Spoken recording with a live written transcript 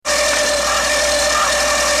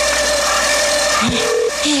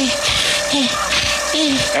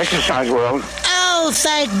Exercise World. Oh,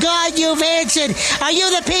 thank God you've answered. Are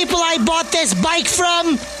you the people I bought this bike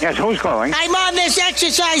from? Yes, who's calling? I'm on this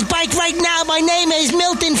exercise bike right now. My name is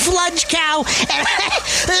Milton Fludgecow.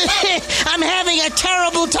 I'm having a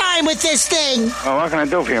terrible time with this thing. Well, what can I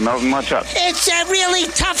do for you, Milton? What's up? It's really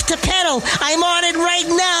tough to pedal. I'm on it right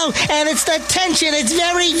now, and it's the tension. It's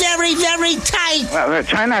very, very, very tight. Well,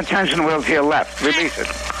 turn that tension wheel to your left. Release it.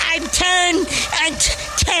 I'm turning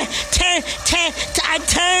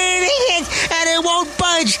it, and it won't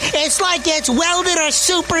budge. It's like it's welded or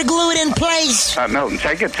super glued in place. Milton,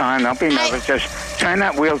 take your time. Don't be nervous. Just turn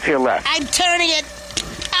that wheel to your left. I'm turning it.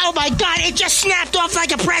 Oh, my God. It just snapped off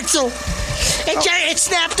like a pretzel. It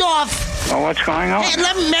snapped off. Well, what's going on? Hey,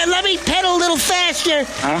 let me pedal a little faster.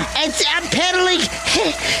 Huh? I'm pedaling.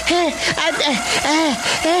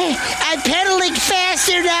 I'm pedaling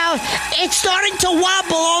faster now. It's starting to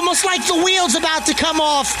wobble, almost like the wheel's about to come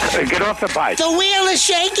off. Get off the bike. The wheel is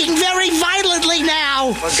shaking very violently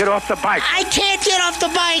now. Well, get off the bike. I can't get off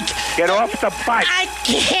the bike. Get off the bike. I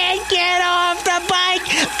can't get off the bike.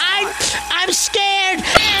 I'm scared.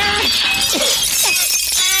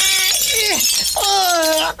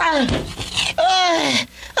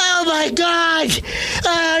 Oh my God!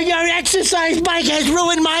 Your exercise bike has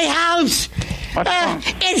ruined my house. What's wrong?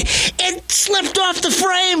 It slipped off the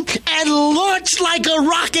frame and launched like a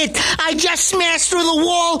rocket. I just smashed through the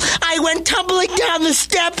wall. I went tumbling down the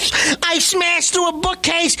steps. I smashed through a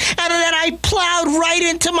bookcase, and then I plowed right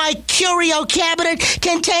into my curio cabinet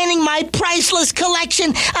containing my priceless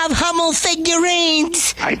collection of Hummel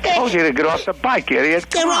figurines. I told you to get off the bike, idiot.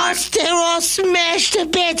 Come on. They're all smashed to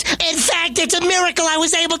bits. In fact, it's a miracle I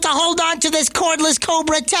was able to hold on to this cordless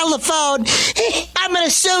Cobra telephone. I'm going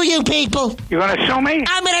to sue you people. You're going to sue me?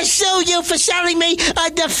 I'm going to sue you for selling me a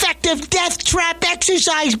defective death trap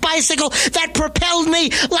exercise bicycle that propelled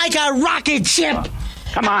me like a rocket ship.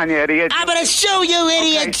 Come on, you idiot. I'm going to sue you,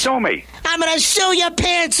 idiot. Okay, sue me. I'm going to sue your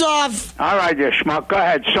pants off. All right, you schmuck. Go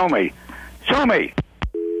ahead, sue me. Sue me.